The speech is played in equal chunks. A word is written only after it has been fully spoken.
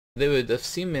They would have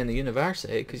seen me in the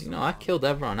university, because, you know, I killed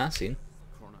everyone I seen.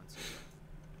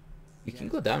 You can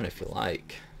go down if you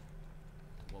like.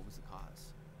 What was the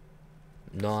cause?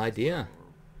 No idea.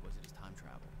 Or was it just time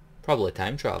travel? Probably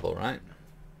time travel, right?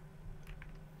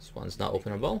 This one's not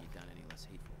openable. Done any less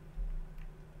hateful?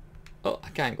 Oh, I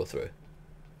can't go through.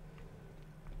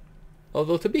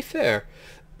 Although, to be fair,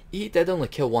 he did only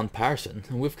kill one person,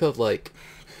 and we've killed, like,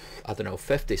 I don't know,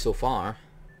 50 so far.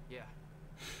 Yeah.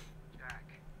 Jack,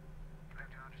 you have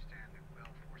to understand that Will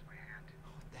forced my hand.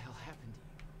 What the hell happened to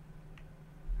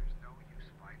There's no use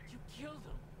fighting. you? You killed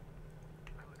him.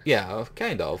 I would Yeah,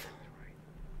 kind of.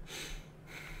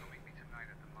 They'll meet me tonight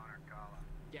at the Monarch Gala.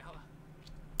 Gala.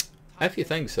 If you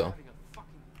think so. Having a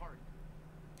fucking party.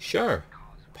 Sure.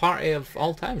 Party of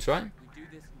all times, right? We do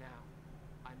this now.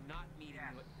 I'm not meeting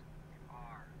Yes,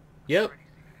 you at... you are. Yep. I've already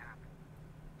seen it happen.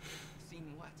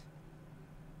 Seen what?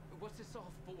 What's this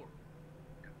all for?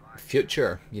 Goodbye.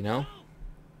 Future, you know?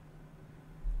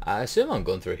 I assume I'm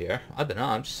going through here. I don't know,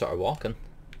 I'm just sort of walking.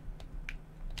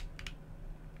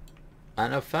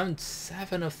 And I've found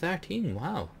 7 of 13,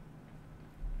 wow.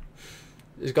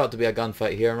 There's got to be a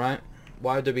gunfight here, right?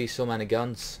 Why would there be so many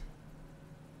guns?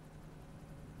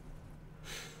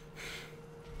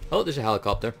 Oh, there's a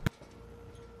helicopter.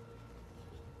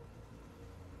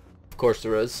 Of course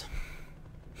there is.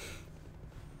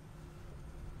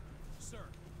 Sir.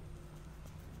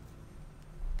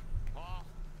 Paul.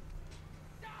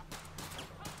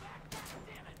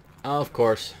 Of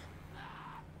course.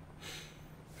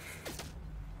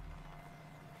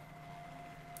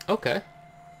 Okay.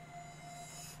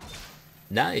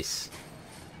 Nice.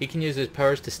 He can use his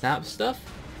powers to snap stuff?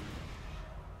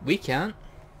 We can't.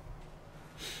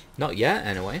 Not yet,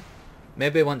 anyway.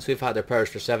 Maybe once we've had our powers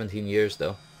for 17 years,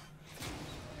 though.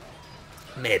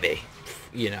 Maybe.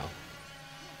 You know.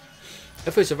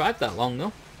 If we survive that long,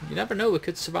 though. You never know, we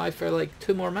could survive for like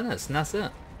 2 more minutes, and that's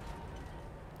it.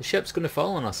 The ship's gonna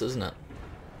fall on us, isn't it?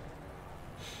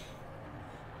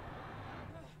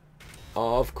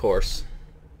 Oh, of course.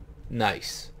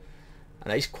 Nice. A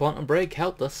nice quantum break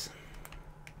helped us.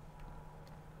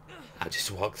 I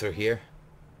just walk through here.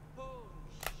 Holy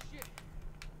shit.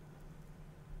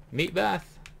 Meet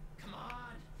Beth. Come on.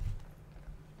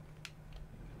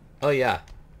 Oh yeah.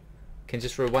 Can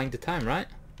just rewind the time, right?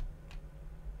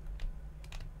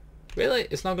 Really?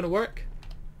 It's not gonna work?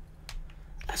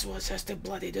 That's what it says to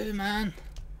bloody do, man.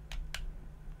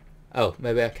 Oh,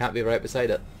 maybe I can't be right beside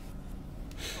it.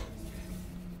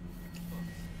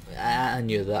 I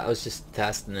knew that. I was just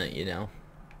testing it, you know.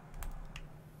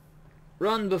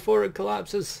 Run before it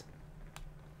collapses.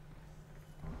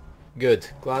 Good.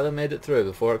 Glad I made it through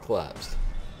before it collapsed.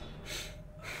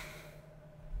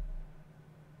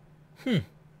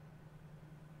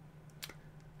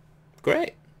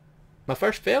 Great. My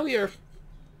first failure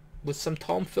was some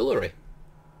tomfoolery.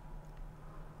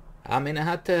 I mean, it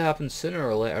had to happen sooner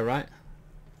or later, right?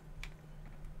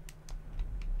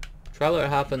 Trailer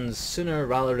happens sooner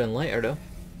rather than later, though.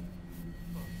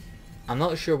 I'm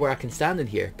not sure where I can stand in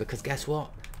here, because guess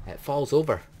what? It falls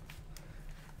over.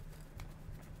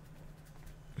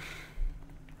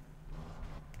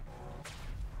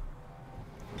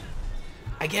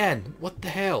 Again, what the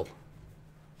hell?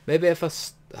 Maybe if I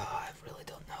I really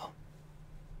don't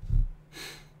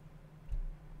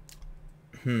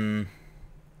know.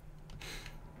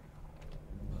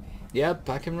 Yep,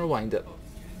 I can rewind it.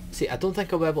 See, I don't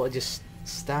think I'll be able to just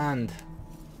stand.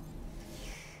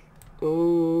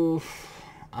 Oh,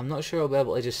 I'm not sure I'll be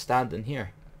able to just stand in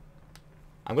here.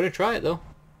 I'm going to try it though.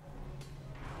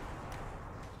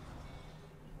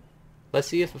 Let's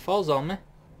see if it falls on me.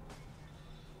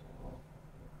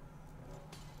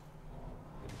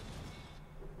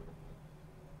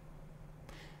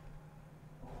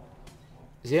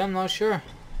 See, I'm not sure.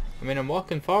 I mean, I'm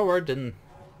walking forward and...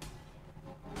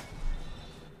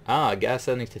 Ah, I guess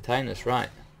I need to time this right.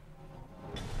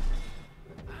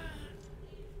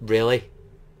 Really?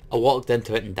 I walked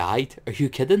into it and died? Are you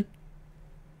kidding?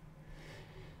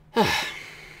 I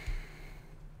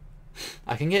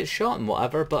can get shot and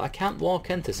whatever, but I can't walk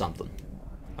into something.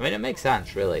 I mean, it makes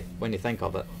sense, really, when you think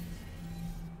of it.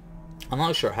 I'm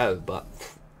not sure how, but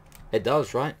it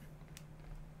does, right?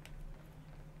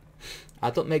 I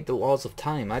don't make the laws of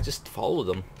time, I just follow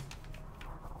them.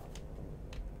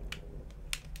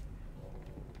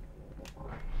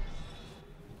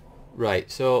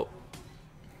 Right, so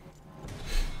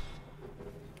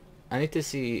I need to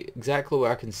see exactly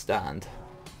where I can stand.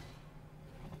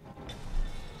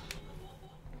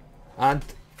 And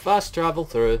fast travel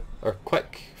through, or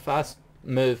quick, fast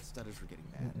move, Stutters were getting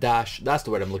bad. dash, that's the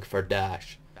word I'm looking for,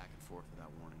 dash. Back and forth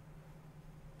without warning.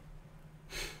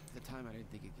 The time, I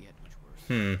didn't think it could get much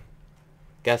worse.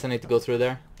 Guess I need to go through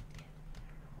there.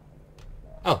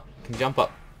 Oh, can jump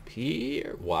up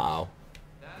here. Wow.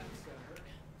 That's gonna hurt.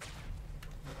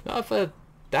 Not if I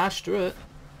dash through it.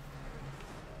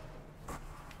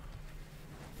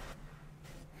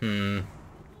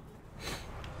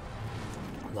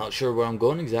 Not sure where I'm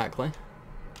going exactly,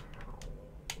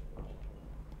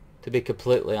 to be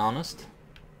completely honest.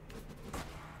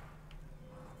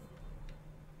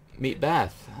 Meet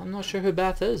Beth. I'm not sure who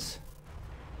Beth is.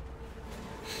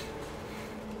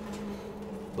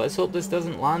 Let's hope this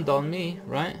doesn't land on me,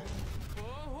 right?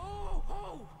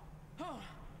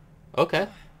 Okay.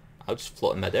 I'll just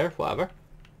float in midair, whatever.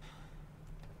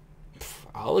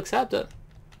 I'll accept it.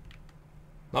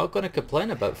 Not gonna complain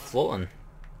about floating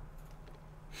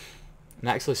and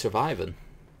actually surviving,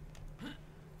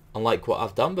 unlike what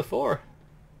I've done before.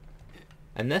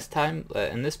 And this time,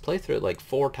 in this playthrough, like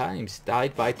 4 times,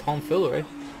 died by tomfoolery.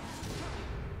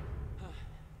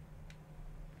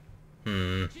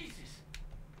 Jesus.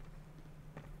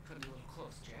 Cutting a little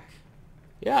close, Jack.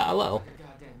 Yeah, a little. Like a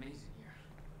goddamn maze in here.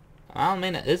 I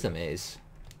mean, it is a maze.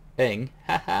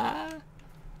 Haha.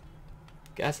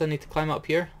 Guess I need to climb up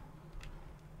here.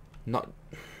 Not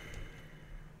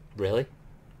really.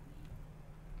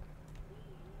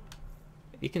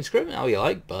 You can scream it all you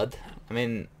like, bud. I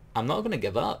mean, I'm not gonna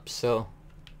give up, so.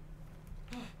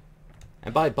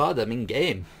 And by bud, I mean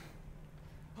game.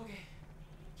 Okay,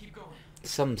 keep going.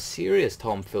 Some serious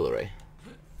tomfoolery.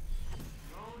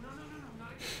 No,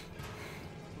 not again.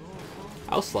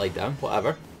 I'll slide down,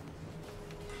 whatever.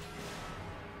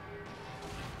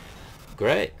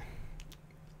 Great.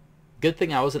 Good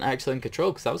thing I wasn't actually in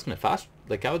control, because I was gonna I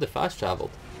would have fast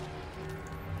traveled.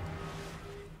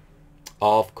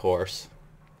 Of course.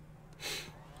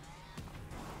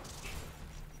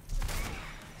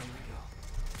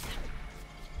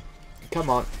 Come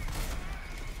on.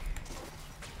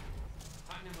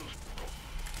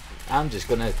 I'm just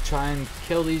gonna try and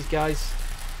kill these guys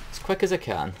as quick as I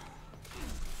can.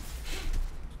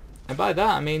 And by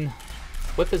that I mean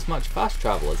with as much fast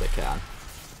travel as I can.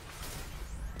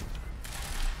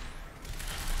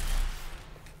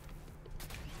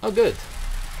 Oh good.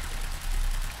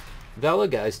 The other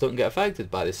guys don't get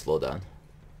affected by this slowdown.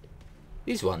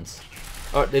 These ones.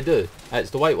 Or they do. It's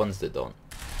the white ones that don't.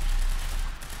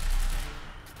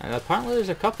 And apparently there's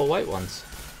a couple white ones.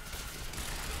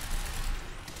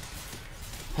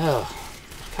 Oh,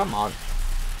 come on.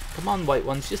 Come on, white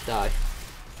ones, just die.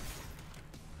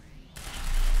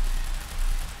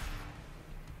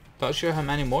 Not sure how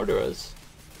many more there is.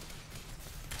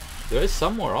 There is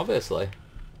some more, obviously.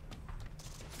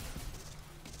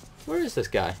 Where is this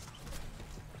guy?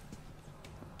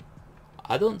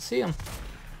 I don't see him.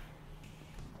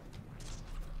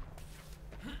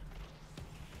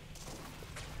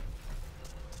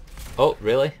 Oh,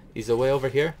 really? He's away over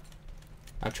here?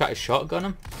 I'll try to shotgun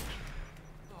him.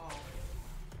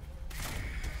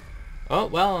 Oh,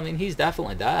 well, I mean, he's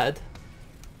definitely dead.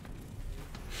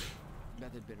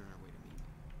 Beth had been on her way to meet me.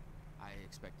 I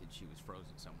expected she was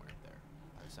frozen somewhere up there,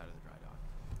 by the side of the dry dock.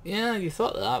 Yeah, you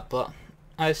thought that, but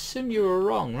I assume you were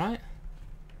wrong, right?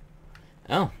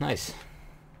 Oh, nice.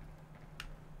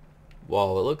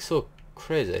 Wow, it looks so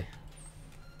crazy.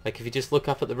 Like, if you just look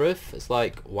up at the roof, it's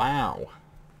like, wow.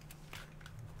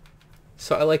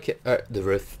 Sort of like it, the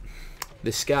roof,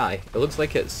 the sky. It looks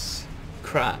like it's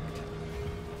cracked.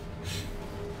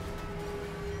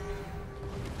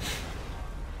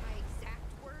 My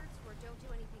exact words were don't do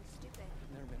anything stupid.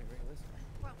 Never been a great listener.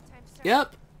 Well, time to start.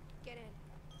 Yep. Get in.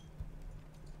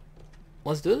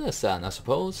 Let's do this then, I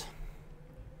suppose.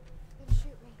 Then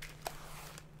shoot me.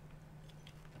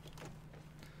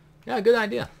 Yeah, good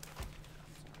idea.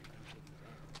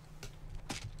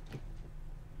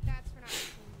 That's for not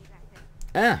listening to me back then.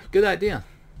 Yeah, good idea.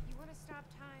 You want to stop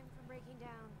time from breaking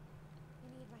down. You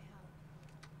need my help.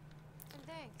 And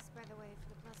thanks, by the way, for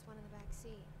the +1 in the back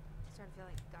seat. Starting to feel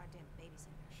like a goddamn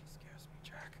babysitter. She scares me,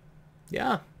 Jack.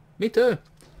 Yeah, me too.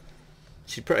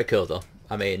 She's pretty cool though.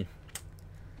 I mean,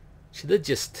 she did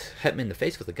just hit me in the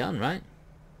face with a gun, right?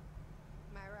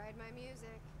 My ride, my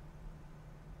music.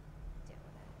 Deal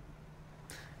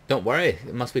with it. Don't worry,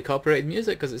 it must be copyrighted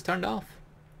music because it's turned off.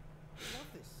 I love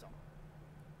this song.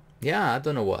 Yeah, I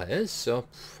don't know what it is, so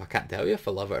I can't tell you if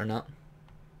I love it or not.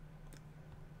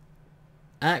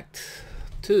 Act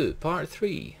 2, Part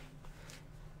 3.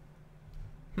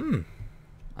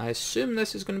 I assume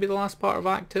this is going to be the last part of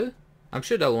Act 2. I'm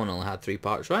sure that one only had 3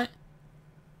 parts, right?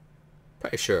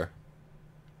 Pretty sure.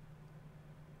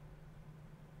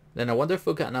 Then I wonder if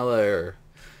we'll get another...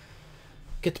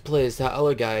 Get to play as that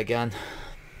other guy again.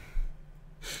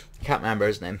 Can't remember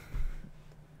his name.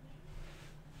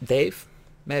 Dave?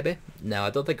 Maybe? No, I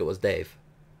don't think it was Dave.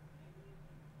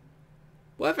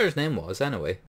 Whatever his name was, anyway.